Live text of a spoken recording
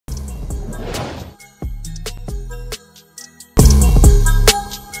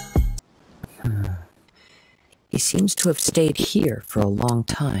seems to have stayed here for a long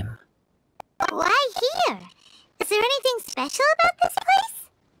time. Why here? Is there anything special about this place?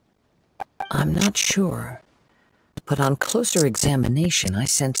 I'm not sure. But on closer examination, I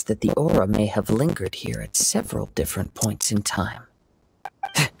sense that the aura may have lingered here at several different points in time.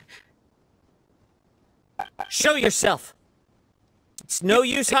 Show yourself! It's no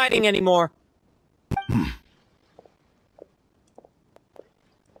use hiding anymore.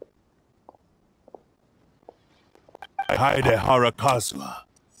 Kazuha, Kazuha.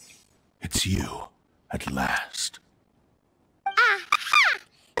 It's you, at last. Aha!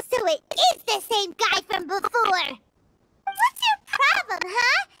 So it is the same guy from before! What's your problem,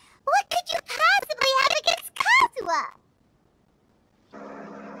 huh? What could you possibly have against Kazuha?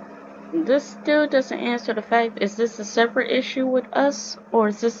 This still doesn't answer the fact, is this a separate issue with us, or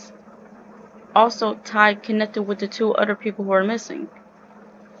is this also tied, connected with the two other people who are missing?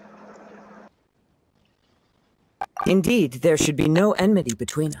 Indeed, there should be no enmity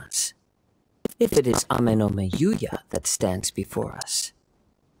between us, if it is Ame-no-me Yuya that stands before us.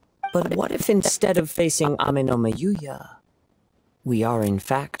 But what if instead of facing Ame-no-me Yuya, we are in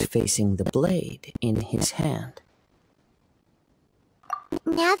fact facing the blade in his hand?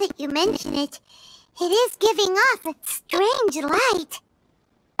 Now that you mention it, it is giving off a strange light.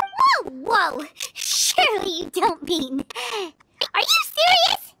 Whoa, whoa! Surely you don't mean... Are you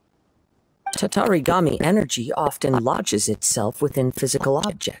serious? Tatarigami energy often lodges itself within physical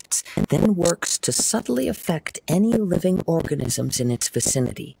objects, and then works to subtly affect any living organisms in its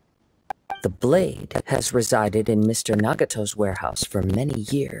vicinity. The blade has resided in Mr. Nagato's warehouse for many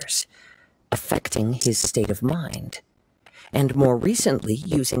years, affecting his state of mind, and more recently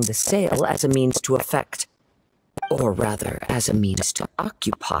using the sale as a means to affect, or rather as a means to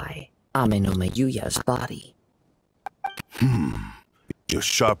occupy, Ame-no-me Yuya's body. You're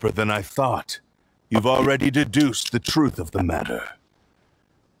sharper than I thought. You've already deduced the truth of the matter.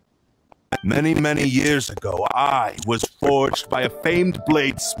 Many, many years ago, I was forged by a famed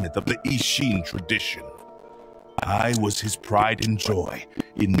bladesmith of the Ishin tradition. I was his pride and joy.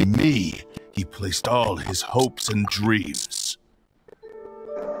 In me, he placed all his hopes and dreams.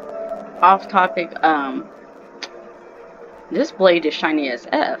 Off topic, this blade is shiny as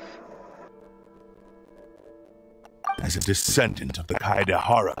F. As a descendant of the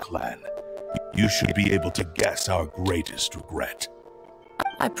Kaidehara clan, you should be able to guess our greatest regret.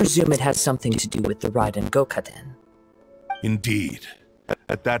 I presume it has something to do with the Raiden Gokaden. Indeed.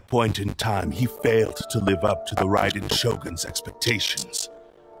 At that point in time, he failed to live up to the Raiden Shogun's expectations.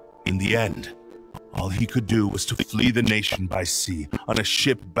 In the end, all he could do was to flee the nation by sea on a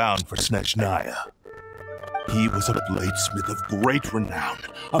ship bound for Snezhnaya. He was a bladesmith of great renown,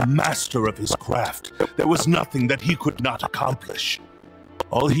 a master of his craft. There was nothing that he could not accomplish.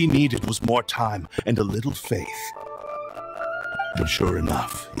 All he needed was more time and a little faith. And sure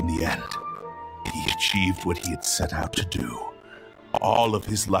enough, in the end, he achieved what he had set out to do. All of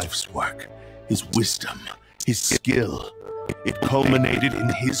his life's work, his wisdom, his skill, it culminated in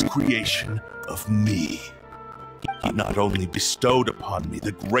his creation of me. He not only bestowed upon me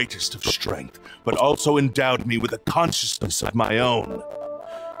the greatest of strength, but also endowed me with a consciousness of my own.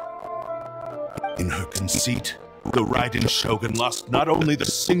 In her conceit, the Raiden Shogun lost not only the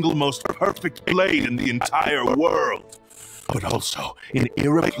single most perfect blade in the entire world, but also an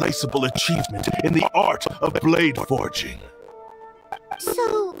irreplaceable achievement in the art of blade forging.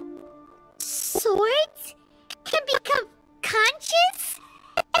 So, swords can become conscious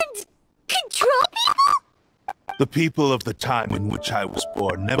and control people? The people of the time in which I was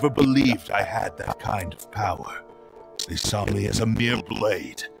born never believed I had that kind of power. They saw me as a mere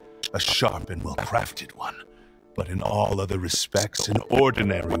blade, a sharp and well-crafted one, but in all other respects an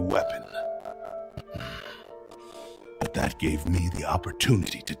ordinary weapon. But that gave me the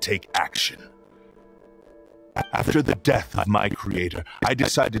opportunity to take action. After the death of my creator, I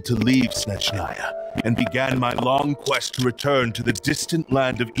decided to leave Snezhnaya and began my long quest to return to the distant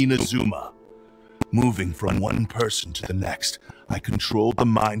land of Inazuma. Moving from one person to the next, I controlled the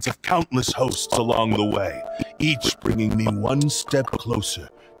minds of countless hosts along the way, each bringing me one step closer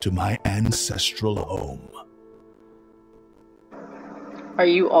to my ancestral home. Are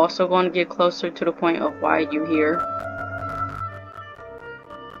you also going to get closer to the point of why you here?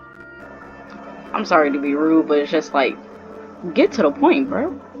 I'm sorry to be rude, but it's just like, get to the point, bro.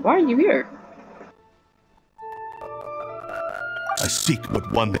 Why are you here? I seek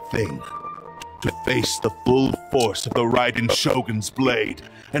but one thing. To face the full force of the Raiden Shogun's blade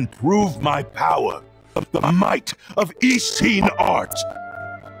and prove my power, the might of Ishin art.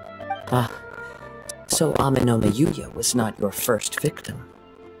 So Ame-no-me Yuya was not your first victim.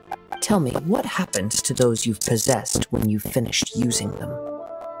 Tell me, what happens to those you've possessed when you've finished using them?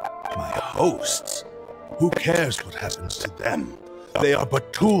 My hosts? Who cares what happens to them? They are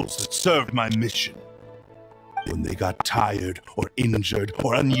but tools that served my mission. When they got tired, or injured,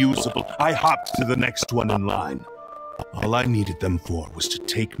 or unusable, I hopped to the next one in line. All I needed them for was to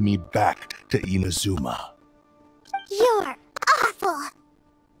take me back to Inazuma. You're awful.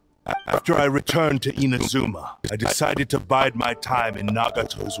 After I returned to Inazuma, I decided to bide my time in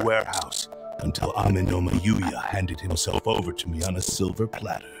Nagato's warehouse until Amenoma Yuya handed himself over to me on a silver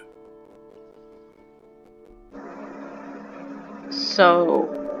platter. So,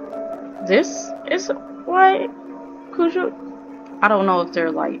 this is why Kujo... I don't know if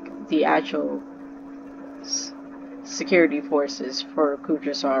they're like the actual security forces for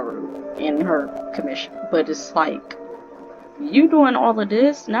Kujosaru in her commission, but it's like, you doing all of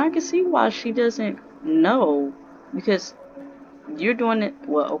this, now I can see why she doesn't know, because you're doing it,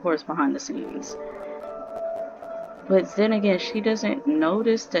 well, of course, behind the scenes. But then again, she doesn't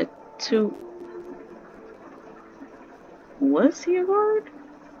notice that two... Was he a guard?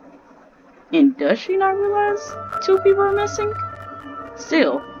 And does she not realize two people are missing?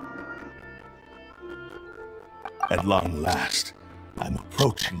 Still. At long last, I'm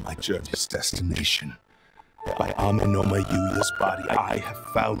approaching my journey's destination. By Amenoma Yuya's body, I have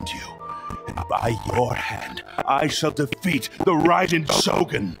found you. And by your hand, I shall defeat the Raiden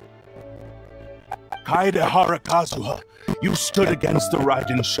Shogun. Kaedehara Kazuha, you stood against the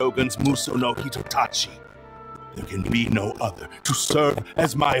Raiden Shogun's Muso no Hitotachi. There can be no other to serve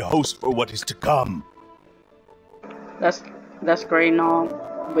as my host for what is to come. That's great and all,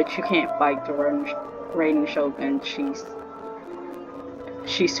 but you can't fight the Raiden Shogun.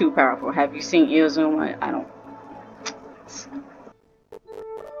 She's too powerful. Have you seen Inazuma? I don't.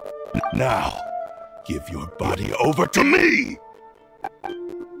 Now, give your body over to me!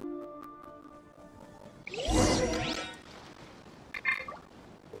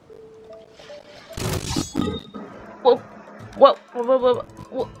 Whoa.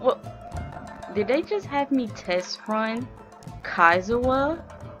 Did they just have me test run Kazuha?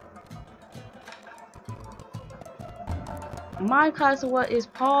 My Kazuha is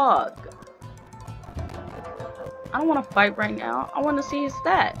Pog. I don't want to fight right now. I want to see his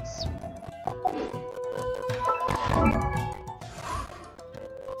stats.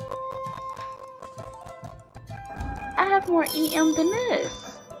 I have more EM than this.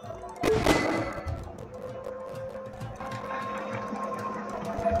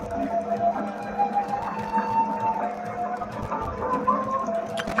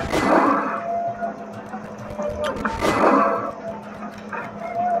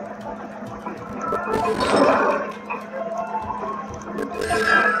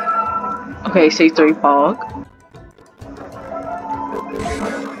 Okay, C3 Pog.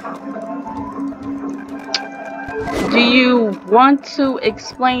 Do you want to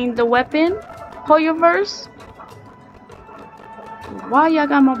explain the weapon, Hoyoverse? Why y'all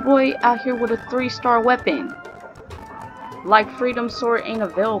got my boy out here with a 3-star weapon? Like Freedom Sword ain't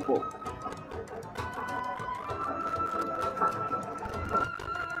available.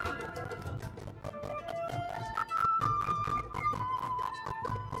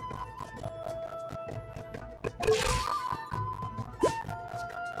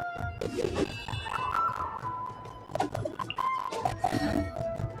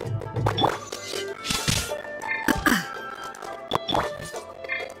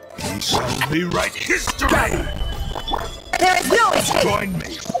 Rewrite history! There is no escape! Join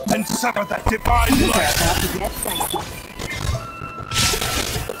me and suffer that divine light!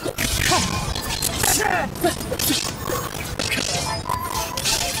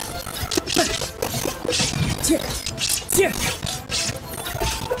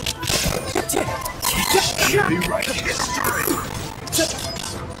 Rewrite history!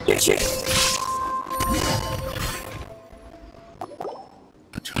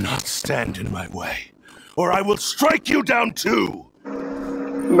 Do not stand in my way, or I will strike you down too!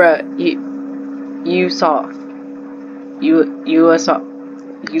 Bruh, you soft.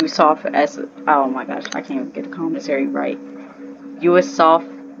 You soft as a, oh my gosh, I can't even get the commentary right. You as soft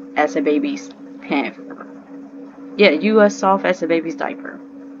as a baby's pamper. Yeah, you as soft as a baby's diaper.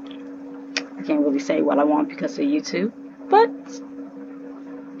 I can't really say what I want because of YouTube, but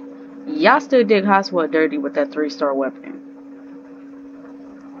y'all still did Kazuha dirty with that 3-star weapon.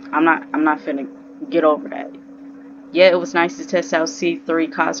 I'm not finna get over that. Yeah, it was nice to test out C3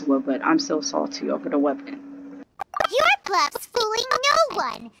 Kazuha, but I'm still salty over the weapon. Your bluff's fooling no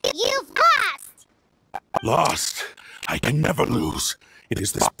one! You've lost! Lost? I can never lose. It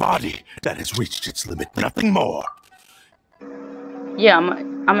is this body that has reached its limit, nothing more. Yeah,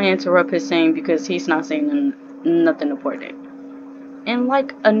 I'm gonna interrupt his saying because he's not saying nothing important. And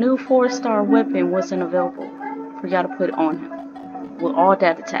like a new 4-star weapon wasn't available for y'all to put on him with all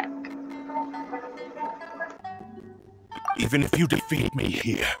that attack. Even if you defeat me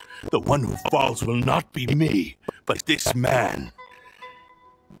here, the one who falls will not be me, but this man.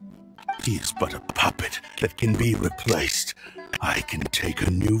 He is but a puppet that can be replaced. I can take a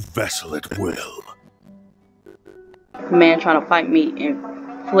new vessel at will. Man trying to fight me in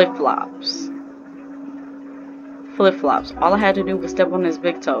flip-flops. Flip-flops. All I had to do was step on his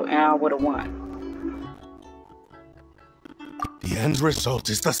big toe and I would have won. The end result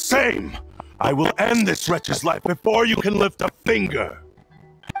is the same. I will end this wretch's life before you can lift a finger.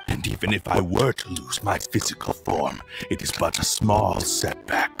 And even if I were to lose my physical form, it is but a small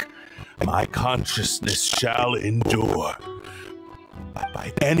setback. My consciousness shall endure.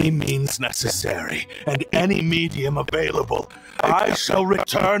 By any means necessary, and any medium available, I shall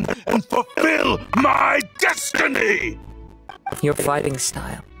return and fulfill my destiny! Your fighting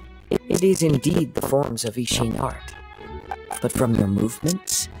style, it is indeed the forms of Ishin art. But from your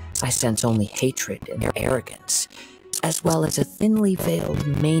movements, I sense only hatred and arrogance, as well as a thinly veiled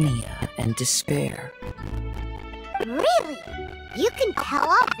mania and despair. Really? You can tell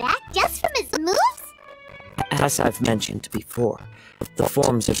all that just from his moves? As I've mentioned before, the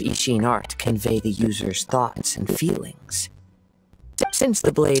forms of Ishin art convey the user's thoughts and feelings. Since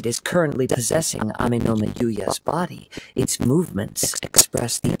the blade is currently possessing Aminome Yuya's body, its movements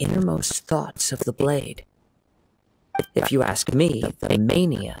express the innermost thoughts of the blade. If you ask me, the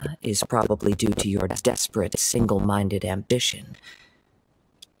mania is probably due to your desperate, single-minded ambition.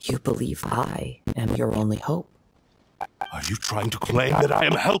 You believe I am your only hope. Are you trying to claim that I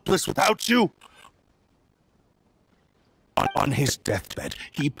am helpless without you? On his deathbed,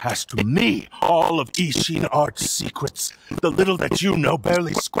 he passed to me all of Ishin art's secrets. The little that you know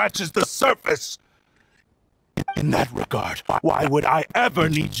barely scratches the surface. In that regard, why would I ever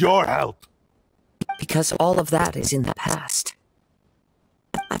need your help? Because all of that is in the past.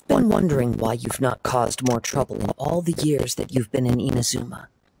 I've been wondering why you've not caused more trouble in all the years that you've been in Inazuma.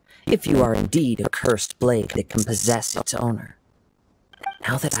 If you are indeed a cursed blade that can possess its owner.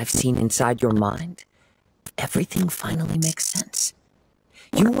 Now that I've seen inside your mind, everything finally makes sense.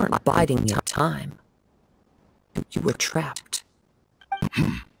 You weren't biding your time. You were trapped.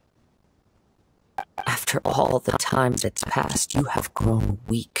 After all the time that's passed, you have grown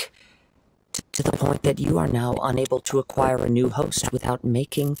weak. To the point that you are now unable to acquire a new host without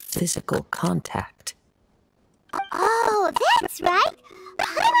making physical contact. Oh, that's right.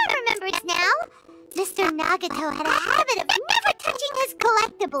 I remember it now. Mr. Nagato had a habit of never touching his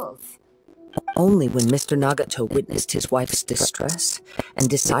collectibles. Only when Mr. Nagato witnessed his wife's distress and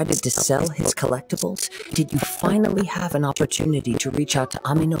decided to sell his collectibles did you finally have an opportunity to reach out to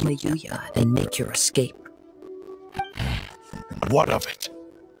Aminome Yuya and make your escape. What of it?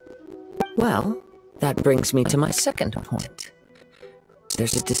 Well, that brings me to my second point.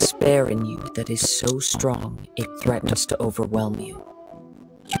 There's a despair in you that is so strong it threatens to overwhelm you.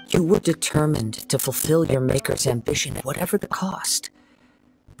 You were determined to fulfill your maker's ambition at whatever the cost.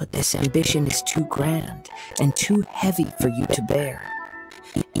 But this ambition is too grand and too heavy for you to bear.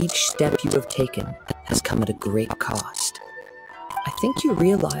 Each step you have taken has come at a great cost. I think you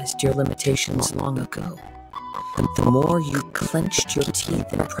realized your limitations long ago. The more you clenched your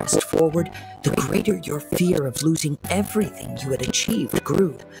teeth and pressed forward, the greater your fear of losing everything you had achieved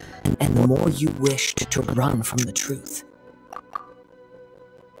grew, and the more you wished to run from the truth.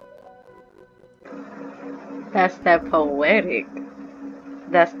 That's that poetic.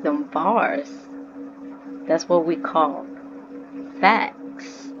 That's them bars. That's what we call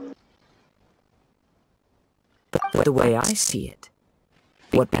facts. But the way I see it,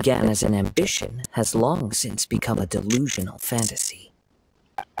 what began as an ambition has long since become a delusional fantasy.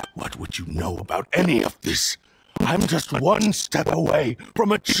 What would you know about any of this? I'm just one step away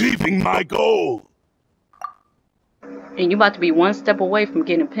from achieving my goal. And you about to be one step away from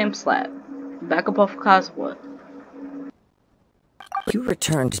getting pimp slapped. Back up off of Kazuha. You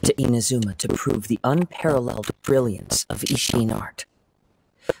returned to Inazuma to prove the unparalleled brilliance of Ishin art.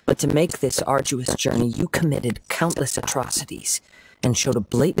 But to make this arduous journey, you committed countless atrocities and showed a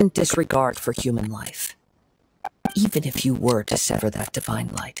blatant disregard for human life. Even if you were to sever that divine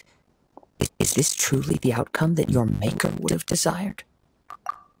light, is this truly the outcome that your maker would have desired?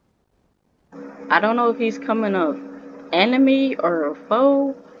 I don't know if he's coming of enemy or a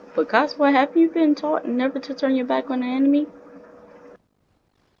foe, but Kazuha, have you been taught never to turn your back on the enemy?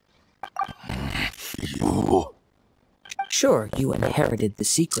 You... Sure, you inherited the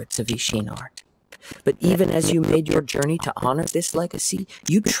secrets of Ishin art, But even as you made your journey to honor this legacy,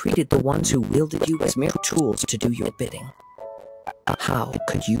 you treated the ones who wielded you as mere tools to do your bidding. How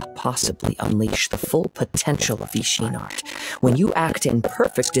could you possibly unleash the full potential of Ishin art when you act in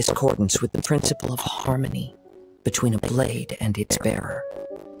perfect discordance with the principle of harmony between a blade and its bearer?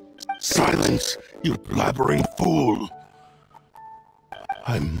 Silence, you blabbering fool!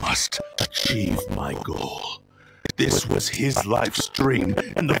 I must achieve my goal. This was his life's dream,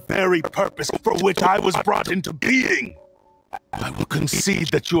 and the very purpose for which I was brought into being. I will concede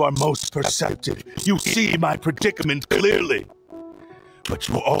that you are most perceptive. You see my predicament clearly. But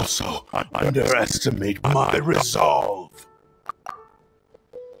you also underestimate my resolve.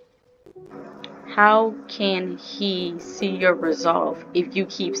 How can he see your resolve if you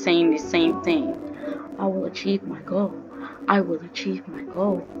keep saying the same thing? I will achieve my goal. I will achieve my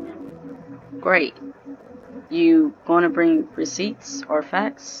goal. Great. You gonna bring receipts or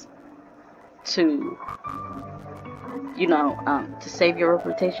facts to, to save your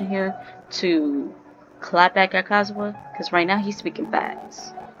reputation here, to clap back at Kazuha? Because right now he's speaking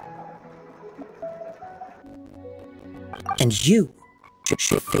facts. And you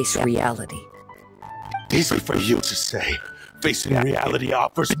should face reality. Easy for you to say. Facing reality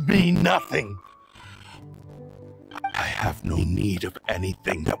offers me nothing. I have no need of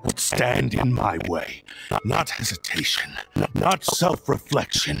anything that would stand in my way. Not hesitation, not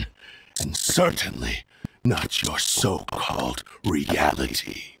self-reflection, and certainly not your so-called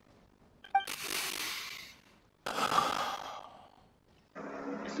reality.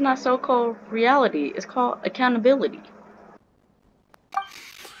 It's not so-called reality. It's called accountability.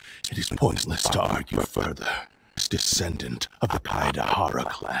 It is pointless to argue further, descendant of the Kaedahara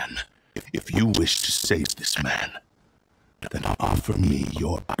clan. If you wish to save this man, then offer me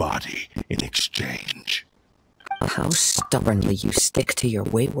your body in exchange. How stubbornly you stick to your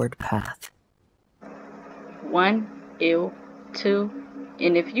wayward path. 1, ill. 2,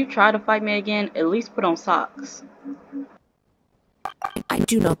 and if you try to fight me again, at least put on socks. I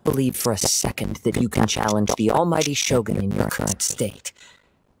do not believe for a second that you can challenge the almighty Shogun in your current state.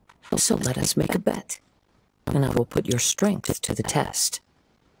 So let us make a bet, and I will put your strength to the test.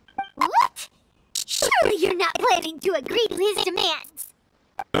 What? Surely you're not planning to agree to his demands.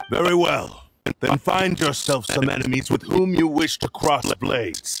 Very well. Then find yourself some enemies with whom you wish to cross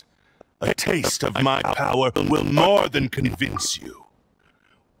blades. A taste of my power will more than convince you.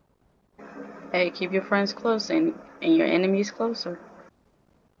 Hey, keep your friends close and your enemies closer.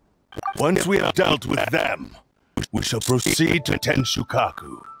 Once we have dealt with them, we shall proceed to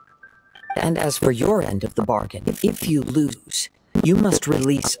Tenshukaku. And as for your end of the bargain, if you lose, you must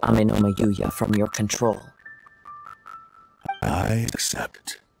release Ame no Mayuya from your control. I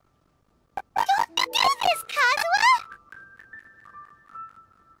accept. Don't do this,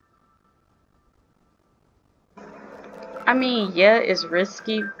 Kazuha! I mean, yeah, it's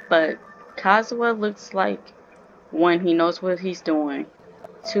risky, but Kazuha looks like, 1, he knows what he's doing.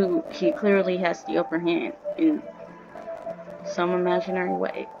 2, he clearly has the upper hand in some imaginary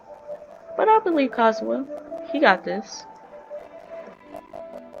way. But I believe Kazuha. He got this.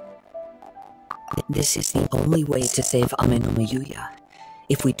 This is the only way to save Ame no Mayuya.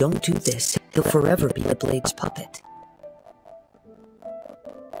 If we don't do this, he'll forever be the Blade's puppet.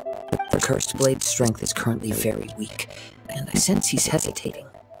 The cursed Blade's strength is currently very weak, and I sense he's hesitating.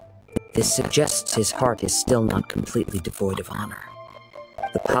 This suggests his heart is still not completely devoid of honor.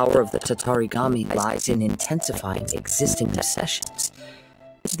 The power of the Tatarigami lies in intensifying existing obsessions.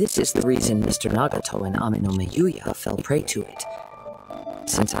 This is the reason Mr. Nagato and Ame no Mayuya fell prey to it.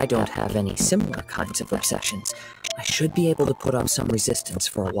 Since I don't have any similar kinds of obsessions, I should be able to put up some resistance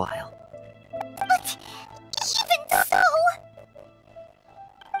for a while. But even so...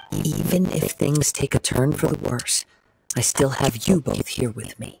 Even if things take a turn for the worse, I still have you both here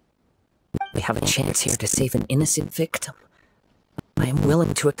with me. We have a chance here to save an innocent victim. I am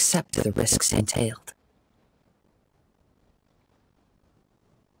willing to accept the risks entailed.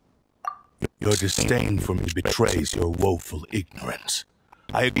 Your disdain for me betrays your woeful ignorance.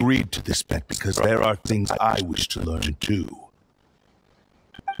 I agreed to this bet because there are things I wish to learn too.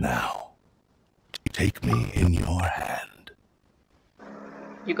 Now, take me in your hand.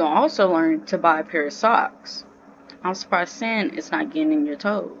 You can also learn to buy a pair of socks. I'm surprised sand is not getting in your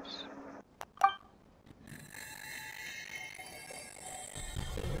toes.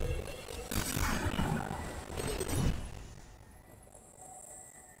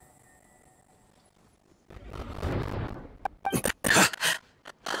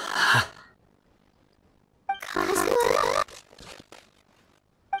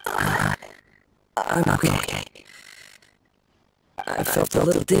 I'm okay. I felt a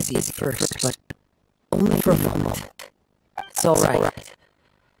little dizzy at first, but only for a moment. It's all right.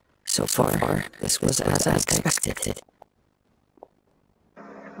 So far, this was as I expected.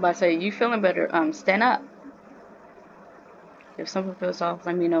 But I say, you feeling better? Stand up. If something feels off,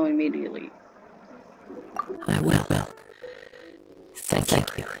 let me know immediately. I will. Thank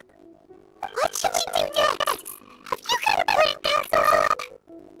you. What should we do next? Have you got a plan, Kazuha?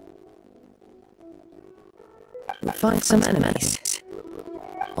 We'll find some enemies.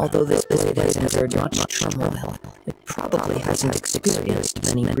 Although this blade has endured much turmoil, it probably hasn't experienced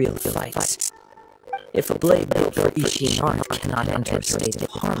many real fights. If a blade built for Ishin art cannot enter a state of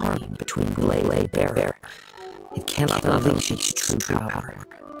harmony between blade and bearer, it cannot unleash its true power.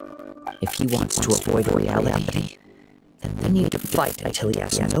 If he wants to avoid reality, then we need to fight until he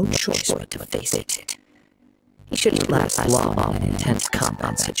has no choice but to face it. He shouldn't last long in an intense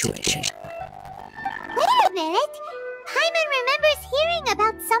combat situation. Wait a minute! Paimon remembers hearing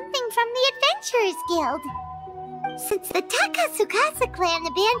about something from the Adventurers Guild. Since the Takasukasa clan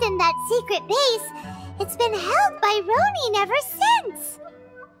abandoned that secret base, it's been held by Ronin ever since.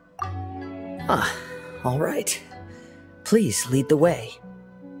 All right. Please lead the way.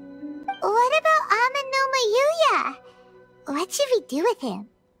 What about Amanoma Yuya? What should we do with him?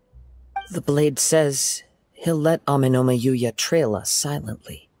 The blade says he'll let Amanoma Yuya trail us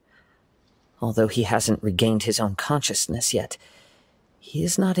silently. Although he hasn't regained his own consciousness yet, he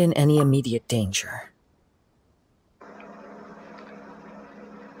is not in any immediate danger.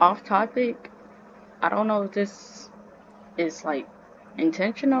 Off topic, I don't know if this is like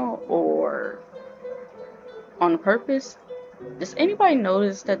intentional or on purpose. Does anybody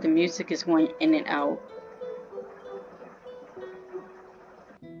notice that the music is going in and out?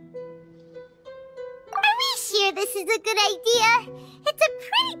 Are we sure this is a good idea? It's a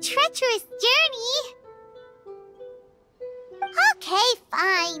pretty treacherous journey. Okay,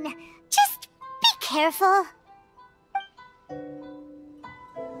 fine. Just be careful.